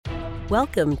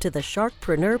Welcome to the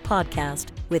Sharkpreneur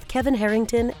Podcast with Kevin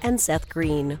Harrington and Seth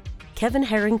Green. Kevin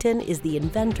Harrington is the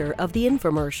inventor of the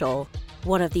infomercial,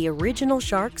 one of the original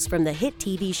sharks from the hit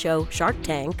TV show Shark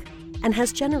Tank, and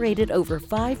has generated over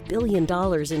 $5 billion in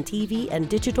TV and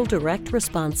digital direct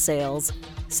response sales.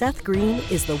 Seth Green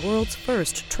is the world's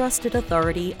first trusted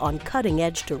authority on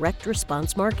cutting-edge direct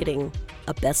response marketing,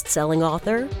 a best-selling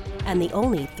author, and the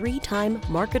only 3-time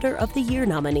Marketer of the Year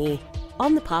nominee.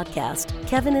 On the podcast,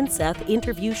 Kevin and Seth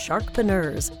interview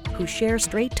sharkpreneurs who share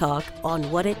straight talk on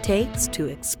what it takes to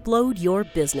explode your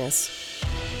business.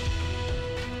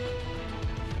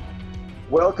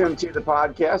 Welcome to the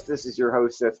podcast. This is your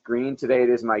host, Seth Green. Today it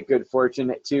is my good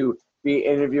fortune to be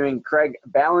interviewing Craig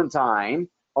Ballantyne,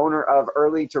 owner of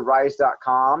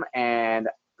earlytorise.com and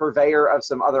purveyor of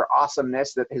some other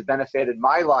awesomeness that has benefited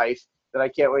my life that I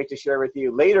can't wait to share with you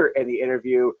later in the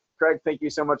interview. Craig, thank you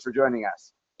so much for joining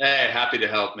us. Hey, happy to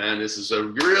help, man. This is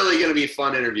really going to be a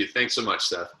fun interview. Thanks so much,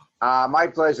 Seth. My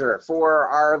pleasure. For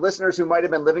our listeners who might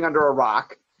have been living under a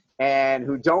rock and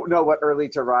who don't know what Early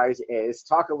to Rise is,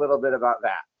 talk a little bit about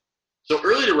that. So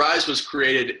Early to Rise was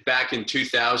created back in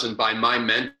 2000 by my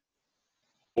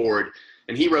mentor,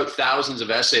 and he wrote thousands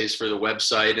of essays for the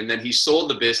website, and then he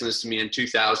sold the business to me in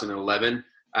 2011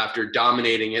 after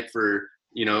dominating it for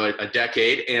a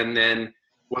decade. And then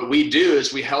what we do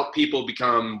is we help people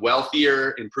become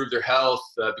wealthier, improve their health,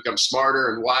 become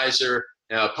smarter and wiser,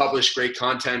 publish great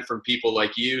content from people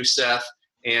like you, Seth,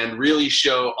 and really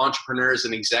show entrepreneurs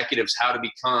and executives how to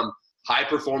become high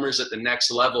performers at the next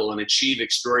level and achieve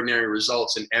extraordinary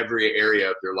results in every area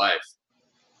of their life.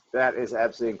 That is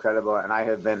absolutely incredible. And I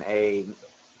have been a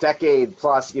decade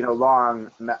plus,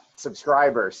 long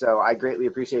subscriber. So I greatly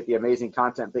appreciate the amazing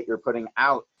content that you're putting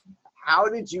out. How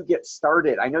did you get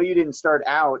started? I know you didn't start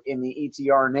out in the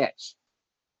ETR niche.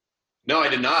 No, I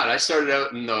did not. I started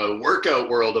out in the workout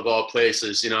world of all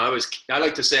places. I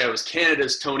like to say I was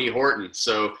Canada's Tony Horton.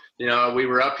 So, we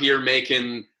were up here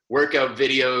making workout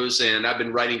videos, and I've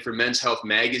been writing for Men's Health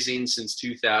magazine since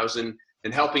 2000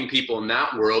 and helping people in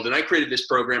that world. And I created this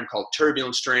program called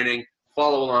Turbulence Training,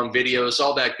 follow along videos,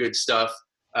 all that good stuff.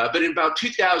 But in about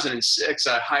 2006,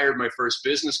 I hired my first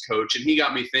business coach, and he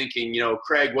got me thinking,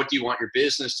 Craig, what do you want your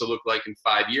business to look like in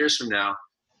 5 years from now?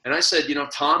 And I said,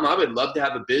 Tom, I would love to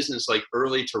have a business like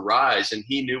Early to Rise. And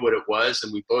he knew what it was,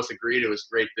 and we both agreed it was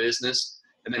great business.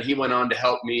 And then he went on to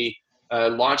help me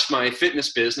launch my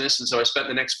fitness business. And so I spent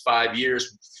the next 5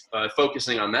 years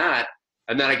focusing on that.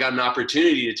 And then I got an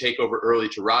opportunity to take over Early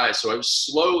to Rise. So I was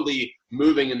slowly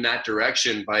moving in that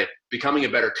direction by becoming a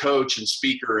better coach and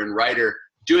speaker and writer,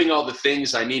 doing all the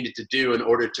things I needed to do in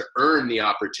order to earn the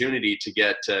opportunity to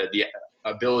get the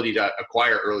ability to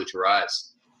acquire Early to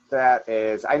Rise. That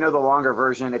is, I know the longer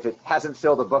version. If it hasn't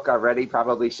filled a book already,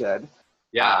 probably should.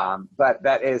 Yeah. But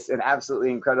that is an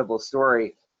absolutely incredible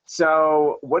story.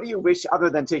 So what do you wish, other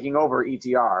than taking over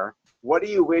ETR, what do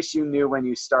you wish you knew when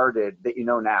you started that you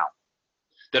know now?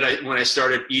 When I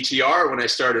started ETR, when I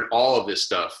started all of this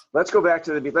stuff? Let's go back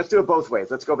to let's do it both ways.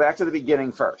 Let's go back to the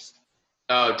beginning first.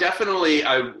 Definitely,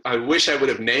 I wish I would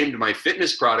have named my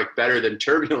fitness product better than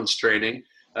Turbulence Training.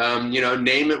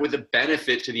 Name it with a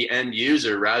benefit to the end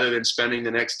user rather than spending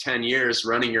the next 10 years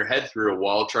running your head through a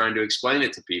wall trying to explain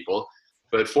it to people.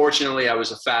 But fortunately, I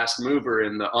was a fast mover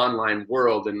in the online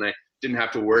world, and I didn't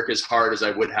have to work as hard as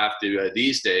I would have to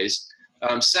these days.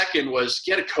 Second was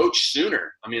get a coach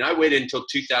sooner. I waited until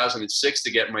 2006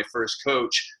 to get my first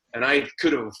coach, and I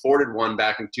could have afforded one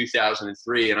back in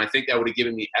 2003, and I think that would have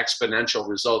given me exponential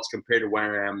results compared to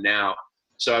where I am now.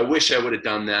 So I wish I would have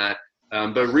done that.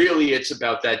 But really, it's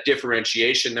about that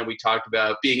differentiation that we talked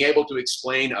about, being able to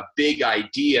explain a big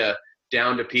idea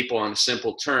down to people on a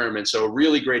simple term. And so a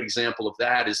really great example of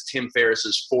that is Tim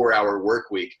Ferriss's 4-Hour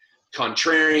Work Week.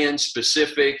 Contrarian,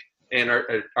 specific, and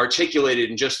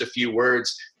articulated in just a few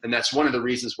words. And that's one of the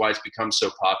reasons why it's become so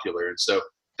popular. And so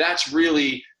that's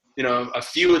really a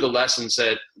few of the lessons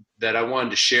that I wanted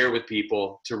to share with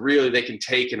people to really they can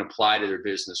take and apply to their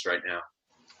business right now.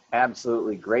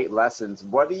 Absolutely. Great lessons.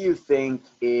 What do you think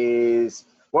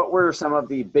what were some of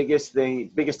the biggest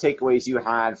takeaways you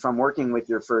had from working with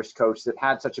your first coach that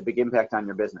had such a big impact on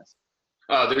your business?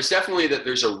 There's definitely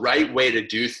there's a right way to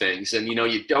do things. And,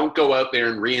 you don't go out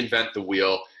there and reinvent the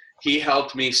wheel. He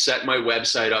helped me set my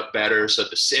website up better so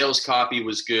the sales copy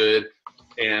was good.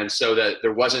 And so that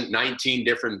there wasn't 19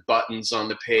 different buttons on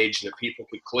the page that people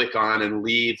could click on and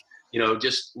leave.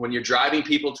 Just when you're driving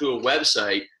people to a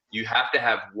website, you have to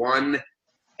have one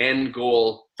end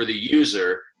goal for the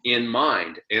user in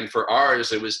mind. And for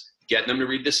ours, it was get them to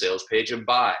read the sales page and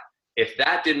buy. If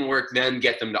that didn't work, then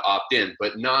get them to opt in,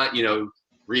 but not,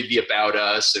 read the about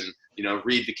us and,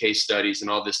 read the case studies and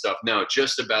all this stuff. No,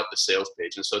 just about the sales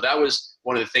page. And so that was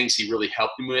one of the things he really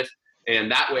helped me with.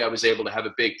 And that way I was able to have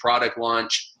a big product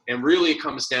launch. And really it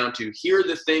comes down to, here are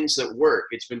the things that work.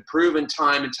 It's been proven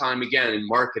time and time again in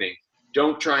marketing.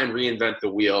 Don't try and reinvent the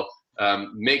wheel.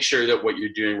 Make sure that what you're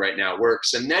doing right now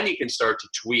works. And then you can start to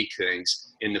tweak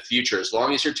things in the future, as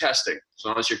long as you're testing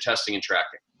and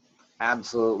tracking.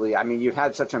 Absolutely. I mean, you've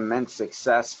had such immense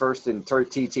success, first in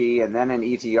TT and then in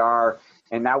ETR,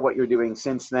 and now what you're doing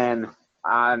since then.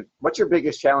 What's your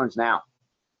biggest challenge now?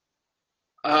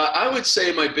 I would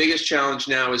say my biggest challenge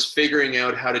now is figuring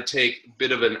out how to take a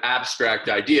bit of an abstract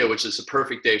idea, which is the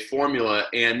perfect day formula,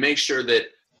 and make sure that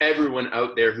everyone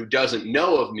out there who doesn't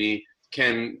know of me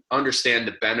can understand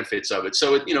the benefits of it.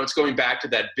 So, it's going back to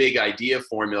that big idea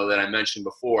formula that I mentioned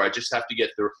before. I just have to get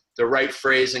the right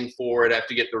phrasing for it. I have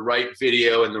to get the right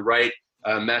video and the right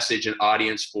message and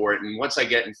audience for it. And once I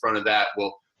get in front of that,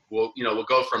 we'll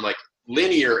go from like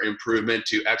linear improvement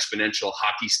to exponential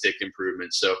hockey stick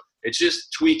improvement. So it's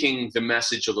just tweaking the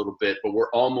message a little bit, but we're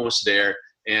almost there.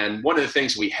 And one of the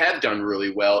things we have done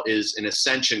really well is an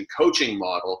Ascension coaching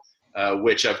model,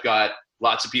 which I've got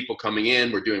lots of people coming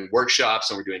in. We're doing workshops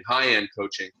and we're doing high-end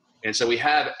coaching. And so we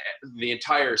have the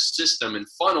entire system and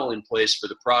funnel in place for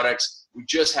the products. We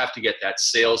just have to get that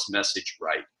sales message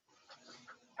right.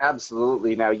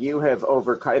 Absolutely. Now you have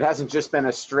overcome, it hasn't just been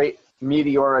a straight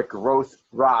meteoric growth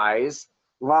rise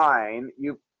line.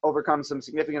 You've overcome some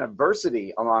significant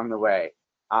adversity along the way,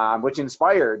 which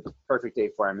inspired Perfect Day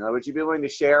Formula. Would you be willing to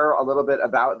share a little bit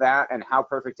about that and how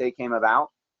Perfect Day came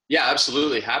about? Yeah,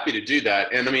 absolutely. Happy to do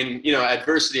that. And I mean,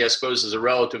 adversity, I suppose, is a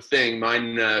relative thing.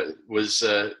 Mine it was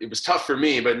tough for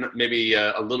me, but maybe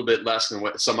a little bit less than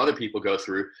what some other people go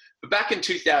through. But back in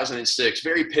 2006,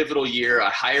 very pivotal year, I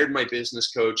hired my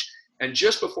business coach. And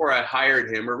just before I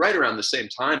hired him, or right around the same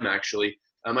time, actually,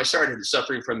 I started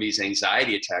suffering from these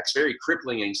anxiety attacks, very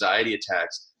crippling anxiety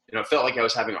attacks. I felt like I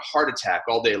was having a heart attack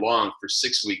all day long for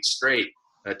 6 weeks straight.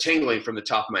 Tingling from the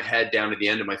top of my head down to the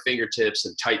end of my fingertips,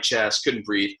 and tight chest, couldn't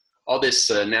breathe, all this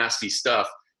nasty stuff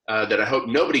that I hope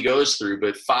nobody goes through,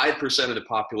 but 5% of the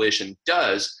population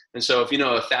does. And so if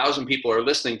 1,000 people are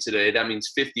listening today, that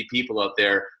means 50 people out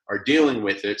there are dealing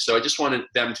with it. So I just wanted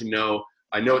them to know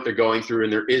I know what they're going through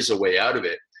and there is a way out of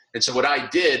it. And so what I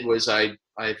did was I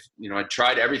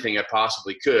tried everything I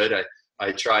possibly could.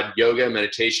 I tried yoga,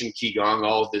 meditation, Qigong,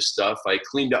 all of this stuff. I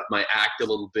cleaned up my act a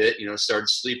little bit, started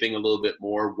sleeping a little bit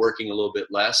more, working a little bit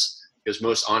less, because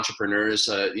most entrepreneurs,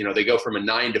 they go from a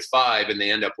 9 to 5 and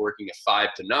they end up working a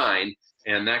 5 to 9,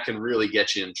 and that can really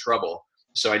get you in trouble.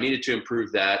 So I needed to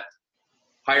improve that.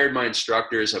 Hired my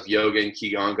instructors of yoga and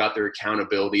Qigong, got their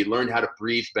accountability, learned how to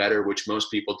breathe better, which most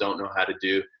people don't know how to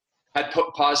do. Had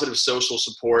positive social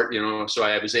support, so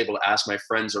I was able to ask my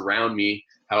friends around me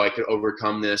how I could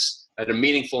overcome this. I had a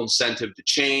meaningful incentive to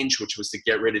change, which was to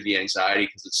get rid of the anxiety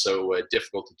because it's so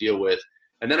difficult to deal with.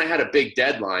 And then I had a big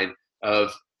deadline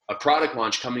of a product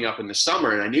launch coming up in the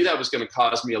summer, and I knew that was going to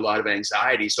cause me a lot of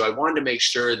anxiety. So I wanted to make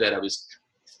sure that I was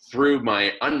through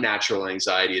my unnatural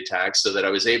anxiety attacks so that I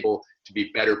was able to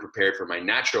be better prepared for my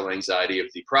natural anxiety of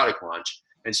the product launch.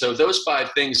 And so those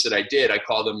 5 things that I did, I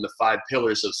call them the 5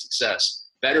 pillars of success: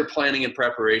 better planning and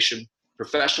preparation,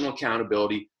 professional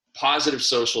accountability, positive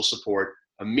social support,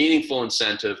 a meaningful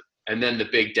incentive, and then the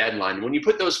big deadline. When you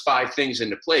put those 5 things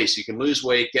into place, you can lose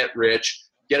weight, get rich,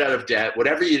 get out of debt,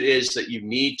 whatever it is that you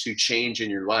need to change in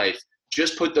your life.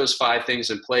 Just put those 5 things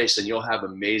in place and you'll have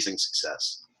amazing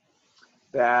success.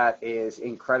 That is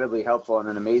incredibly helpful and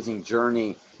an amazing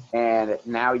journey. And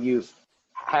now you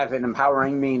have an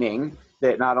empowering meaning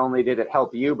that not only did it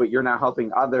help you, but you're now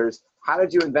helping others. How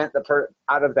did you invent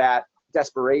out of that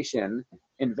desperation,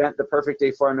 invent the Perfect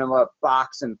Day Formula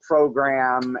box and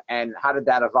program, and how did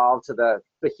that evolve to the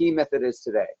behemoth it is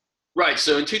today? Right.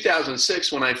 So in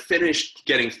 2006, when I finished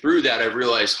getting through that, I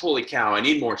realized, holy cow, I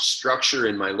need more structure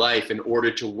in my life in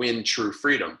order to win true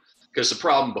freedom. Because the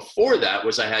problem before that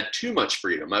was I had too much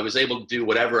freedom. I was able to do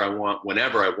whatever I want,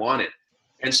 whenever I wanted.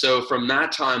 And so from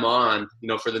that time on,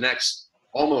 for the next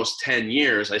almost 10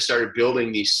 years, I started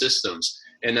building these systems.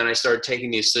 And then I started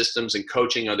taking these systems and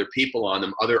coaching other people on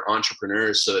them, other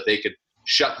entrepreneurs, so that they could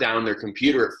shut down their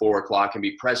computer at 4 o'clock and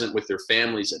be present with their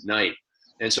families at night.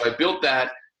 And so I built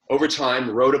that over time,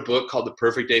 wrote a book called The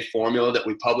Perfect Day Formula that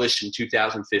we published in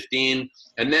 2015.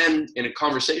 And then in a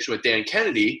conversation with Dan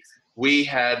Kennedy, we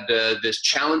had this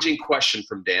challenging question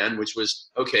from Dan, which was,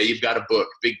 okay, you've got a book,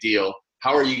 big deal.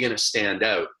 How are you going to stand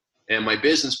out? And my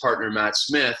business partner, Matt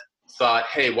Smith, thought,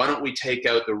 hey, why don't we take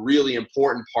out the really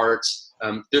important parts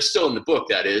They're still in the book,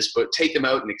 that is, but take them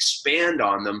out and expand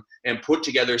on them and put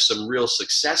together some real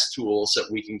success tools that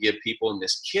we can give people in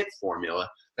this kit formula,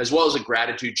 as well as a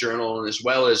gratitude journal and as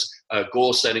well as a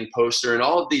goal setting poster and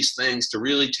all of these things to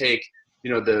really take,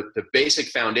 the basic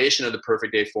foundation of the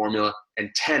Perfect Day formula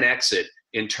and 10x it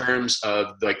in terms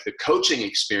of like the coaching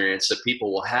experience that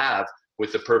people will have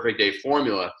with the Perfect Day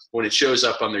formula. When it shows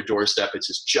up on their doorstep, it's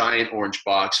this giant orange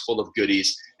box full of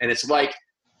goodies. And it's like,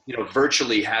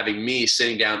 virtually having me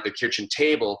sitting down at the kitchen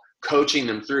table, coaching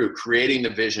them through creating the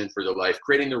vision for their life,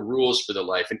 creating the rules for their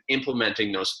life, and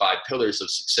implementing those 5 pillars of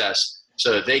success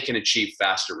so that they can achieve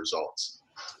faster results.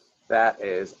 That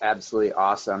is absolutely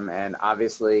awesome, and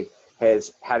obviously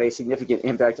has had a significant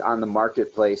impact on the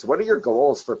marketplace. What are your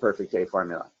goals for Perfect Day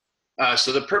Formula?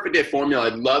 So the Perfect Day Formula,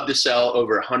 I'd love to sell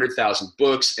over 100,000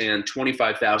 books and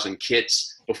 25,000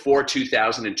 kits before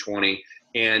 2020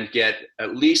 and get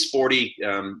at least 40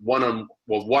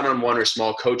 one-on-one or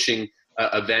small coaching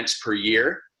events per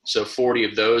year. So 40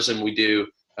 of those, and we do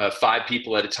 5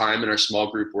 people at a time in our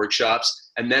small group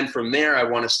workshops. And then from there, I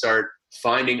want to start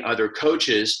finding other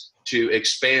coaches to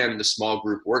expand the small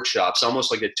group workshops, almost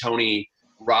like a Tony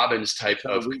Robbins type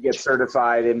of. We get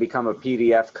certified and become a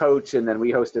PDF coach, and then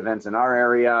we host events in our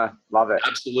area. Love it.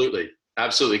 Absolutely.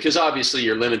 Because obviously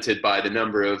you're limited by the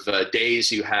number of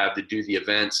days you have to do the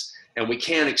events. And we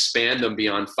can't expand them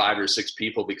beyond 5 or 6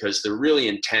 people because they're really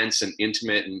intense and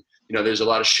intimate. And, there's a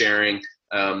lot of sharing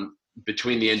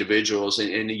between the individuals.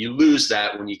 And you lose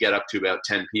that when you get up to about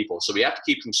 10 people. So we have to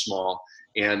keep them small.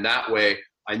 And that way,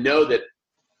 I know that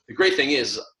the great thing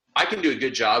is I can do a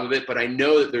good job of it, but I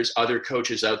know that there's other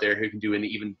coaches out there who can do an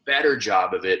even better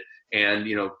job of it and,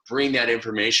 bring that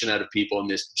information out of people in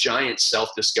this giant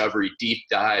self-discovery deep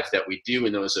dive that we do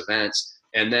in those events.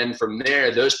 And then from there,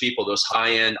 those people, those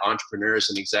high-end entrepreneurs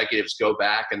and executives go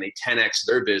back and they 10x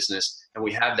their business. And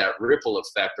we have that ripple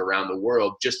effect around the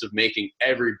world just of making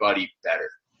everybody better.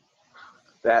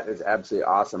 That is absolutely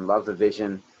awesome. Love the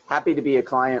vision. Happy to be a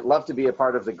client. Love to be a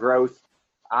part of the growth.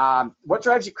 What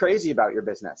drives you crazy about your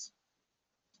business?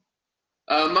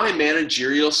 My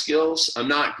managerial skills. I'm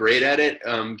not great at it.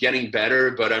 I'm getting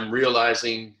better, but I'm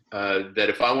realizing that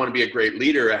if I want to be a great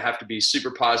leader, I have to be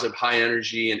super positive, high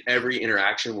energy in every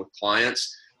interaction with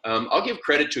clients. I'll give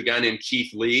credit to a guy named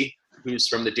Keith Lee, who's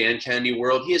from the Dan Kennedy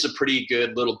world. He has a pretty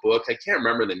good little book. I can't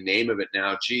remember the name of it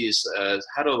now.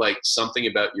 How to something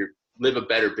about have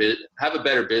a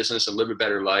better business and live a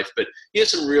better life. But he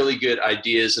has some really good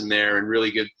ideas in there and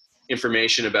really good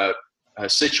information about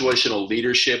situational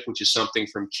leadership, which is something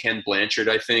from Ken Blanchard,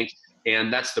 I think.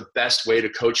 And that's the best way to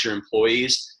coach your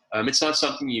employees. It's not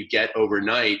something you get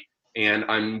overnight, and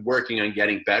I'm working on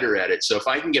getting better at it. So if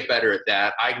I can get better at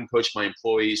that, I can coach my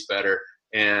employees better,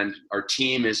 and our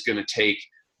team is going to take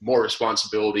more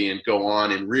responsibility and go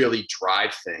on and really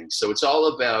drive things. So it's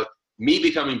all about me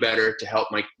becoming better to help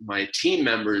my team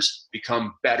members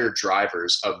become better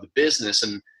drivers of the business.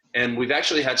 And we've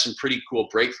actually had some pretty cool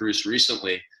breakthroughs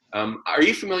recently. Are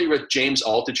you familiar with James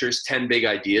Altucher's 10 Big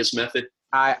Ideas method?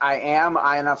 I am.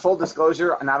 And a full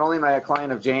disclosure, not only am I a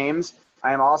client of James,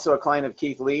 I am also a client of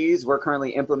Keith Lee's. We're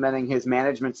currently implementing his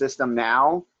management system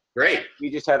now. Great. We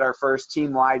just had our first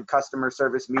team-wide customer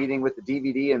service meeting with the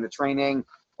DVD and the training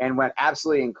and went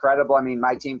absolutely incredible. I mean,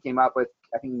 my team came up with,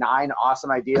 I think, 9 awesome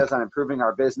ideas on improving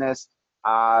our business.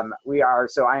 So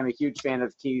I am a huge fan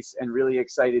of Keith's and really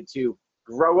excited to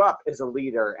grow up as a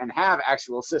leader and have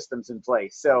actual systems in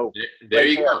place. So there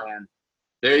you go, man.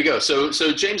 There you go. So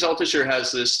James Altucher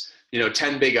has this,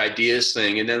 10 big ideas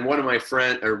thing. And then one of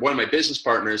my business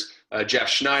partners, Jeff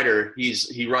Schneider,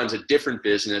 he runs a different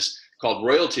business called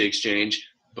Royalty Exchange,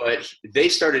 but they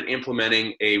started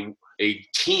implementing a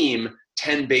team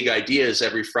 10 big ideas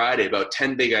every Friday, about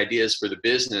 10 big ideas for the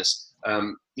business,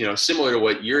 similar to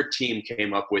what your team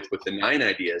came up with the 9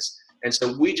 ideas. And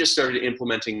so we just started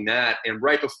implementing that. And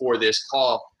right before this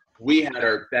call, we had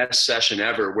our best session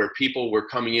ever where people were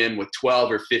coming in with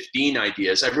 12 or 15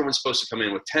 ideas. Everyone's supposed to come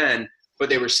in with 10, but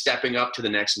they were stepping up to the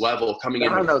next level, coming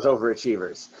in with those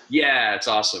overachievers. Yeah, it's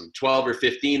awesome. 12 or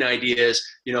 15 ideas,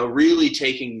 really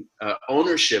taking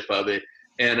ownership of it.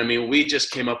 And I mean, we just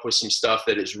came up with some stuff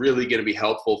that is really going to be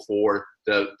helpful for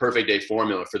the Perfect Day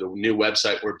formula, for the new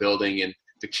website we're building and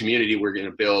the community we're going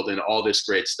to build and all this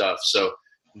great stuff. So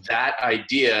that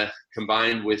idea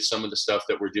combined with some of the stuff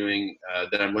that we're doing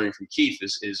that I'm learning from Keith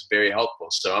is very helpful.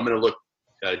 So I'm going to look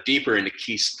deeper into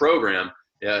Keith's program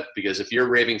because if you're a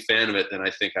raving fan of it, then I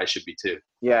think I should be too.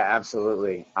 Yeah,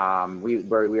 absolutely.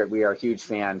 We are huge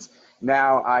fans.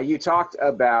 Now, you talked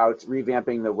about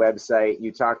revamping the website.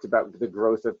 You talked about the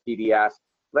growth of PDF.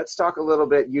 let's talk a little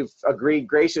bit. You've agreed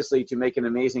graciously to make an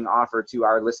amazing offer to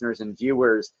our listeners and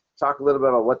viewers. Talk a little bit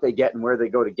about what they get and where they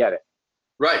go to get it.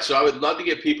 Right. So I would love to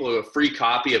give people a free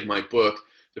copy of my book,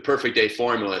 The Perfect Day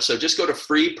Formula. So just go to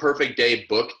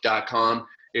freeperfectdaybook.com.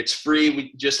 It's free.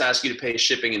 We just ask you to pay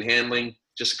shipping and handling,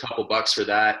 just a couple bucks for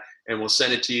that, and we'll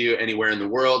send it to you anywhere in the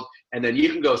world. And then you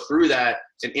can go through that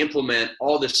and implement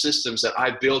all the systems that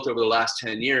I've built over the last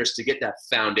 10 years to get that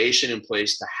foundation in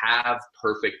place to have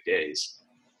perfect days.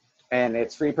 And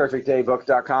it's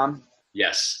freeperfectdaybook.com?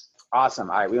 Yes. Awesome.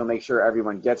 All right, we'll make sure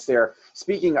everyone gets there.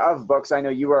 Speaking of books, I know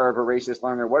you are a voracious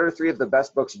learner. What are 3 of the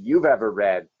best books you've ever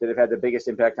read that have had the biggest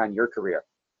impact on your career?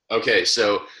 Okay,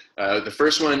 so the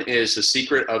first one is The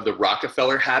Secret of the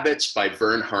Rockefeller Habits by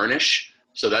Verne Harnish.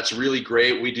 So that's really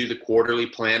great. We do the quarterly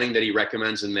planning that he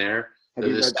recommends in there. Have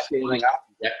you read Scaling Up?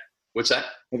 Yeah. What's that?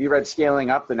 Have you read Scaling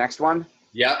Up, the next one?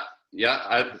 Yeah,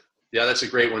 that's a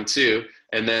great one too.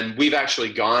 And then we've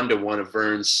actually gone to one of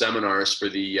Verne's seminars for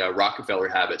the Rockefeller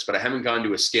Habits, but I haven't gone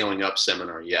to a Scaling Up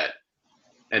seminar yet.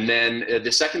 And then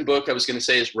the second book I was going to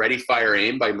say is Ready, Fire,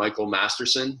 Aim by Michael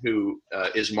Masterson, who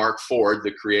is Mark Ford,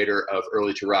 the creator of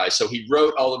Early to Rise. So he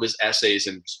wrote all of his essays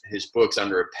and his books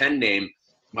under a pen name,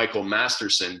 Michael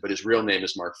Masterson, but his real name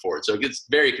is Mark Ford. So it gets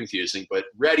very confusing, but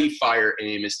Ready, Fire,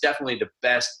 Aim is definitely the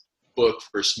best book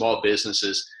for small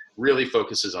businesses, really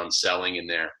focuses on selling in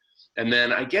there. And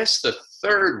then I guess the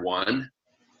third one,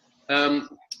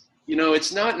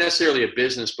 it's not necessarily a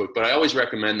business book, but I always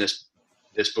recommend this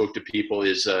book to people,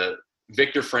 is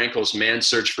Viktor Frankl's Man's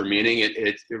Search for Meaning.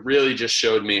 It really just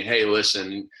showed me, hey,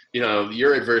 listen,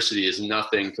 your adversity is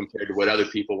nothing compared to what other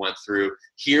people went through.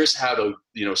 Here's how to,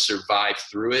 survive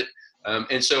through it.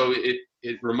 And so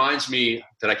it reminds me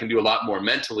that I can do a lot more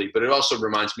mentally, but it also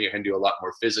reminds me I can do a lot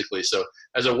more physically. So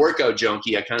as a workout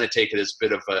junkie, I kind of take it as a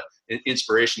bit of an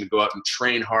inspiration to go out and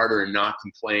train harder and not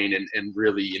complain and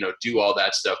really, do all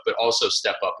that stuff, but also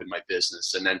step up in my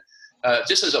business. And then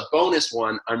just as a bonus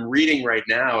one, I'm reading right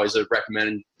now as a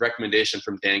recommendation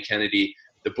from Dan Kennedy,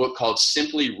 the book called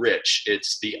Simply Rich.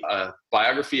 It's the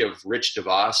biography of Rich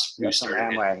DeVos. Yes,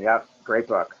 Amway. Yep, great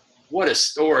book. What a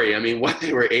story. I mean, what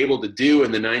they were able to do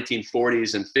in the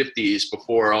 1940s and 50s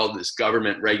before all this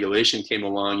government regulation came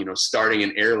along, starting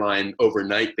an airline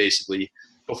overnight, basically,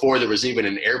 before there was even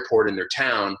an airport in their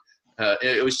town.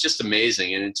 It was just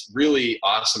amazing. And it's really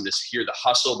awesome to hear the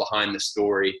hustle behind the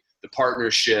story, the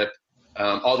partnership,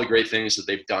 all the great things that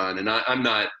they've done. And I'm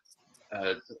not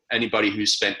anybody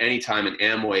who's spent any time in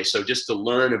Amway, so just to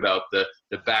learn about the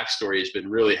backstory has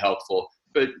been really helpful.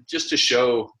 But just to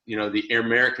show, the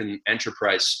American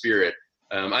enterprise spirit,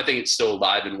 I think it's still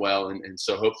alive and well. And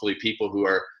so hopefully people who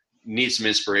need some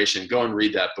inspiration, go and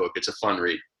read that book. It's a fun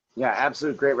read. Yeah,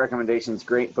 absolute great recommendations.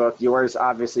 Great book. Yours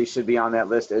obviously should be on that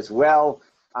list as well.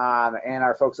 And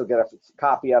our folks will get a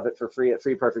copy of it for free at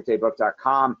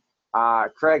freeperfectdaybook.com.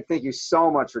 Craig, thank you so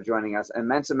much for joining us.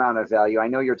 Immense amount of value. I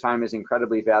know your time is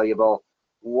incredibly valuable.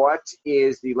 What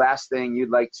is the last thing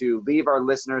you'd like to leave our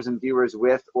listeners and viewers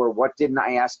with, or what didn't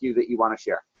I ask you that you want to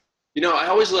share? I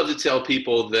always love to tell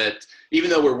people that even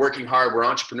though we're working hard, we're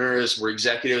entrepreneurs, we're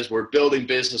executives, we're building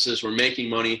businesses, we're making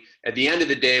money. At the end of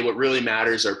the day, what really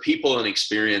matters are people and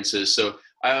experiences. So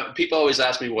people always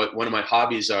ask me what one of my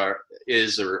hobbies are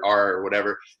or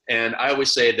whatever. And I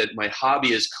always say that my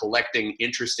hobby is collecting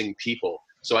interesting people.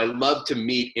 So I love to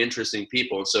meet interesting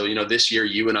people. And so, this year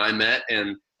you and I met,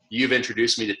 and you've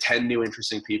introduced me to 10 new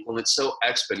interesting people, and it's so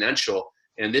exponential.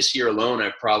 And this year alone,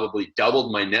 I've probably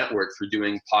doubled my network through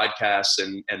doing podcasts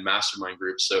and mastermind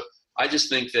groups. So I just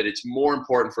think that it's more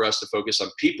important for us to focus on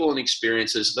people and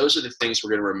experiences. Those are the things we're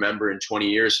going to remember in 20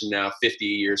 years from now, 50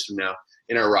 years from now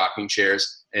in our rocking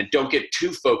chairs. And don't get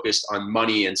too focused on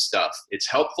money and stuff. It's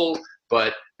helpful,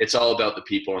 but it's all about the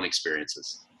people and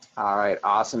experiences. All right.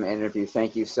 Awesome interview.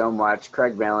 Thank you so much.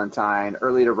 Craig Ballantyne,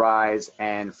 Early to Rise,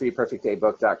 and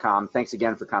freeperfectdaybook.com. Thanks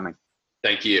again for coming.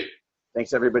 Thank you.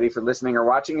 Thanks, everybody, for listening or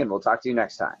watching, and we'll talk to you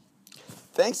next time.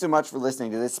 Thanks so much for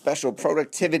listening to this special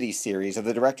productivity series of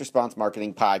the Direct Response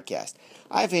Marketing Podcast.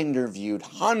 I've interviewed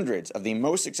hundreds of the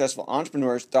most successful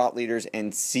entrepreneurs, thought leaders,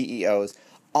 and CEOs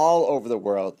all over the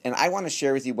world, and I want to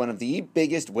share with you one of the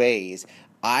biggest ways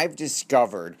I've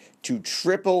discovered to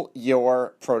triple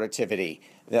your productivity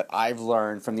that I've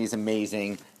learned from these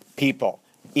amazing people.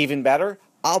 Even better,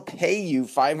 I'll pay you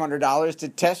 $500 to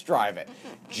test drive it.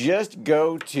 Just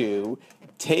go to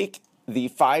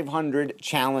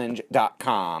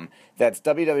takethe500challenge.com. That's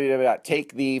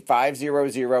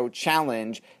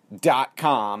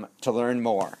www.takethe500challenge.com to learn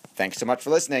more. Thanks so much for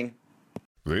listening.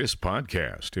 This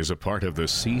podcast is a part of the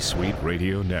C-Suite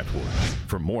Radio Network.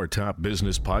 For more top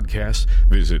business podcasts,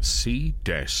 visit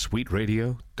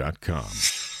c-suiteradio.com.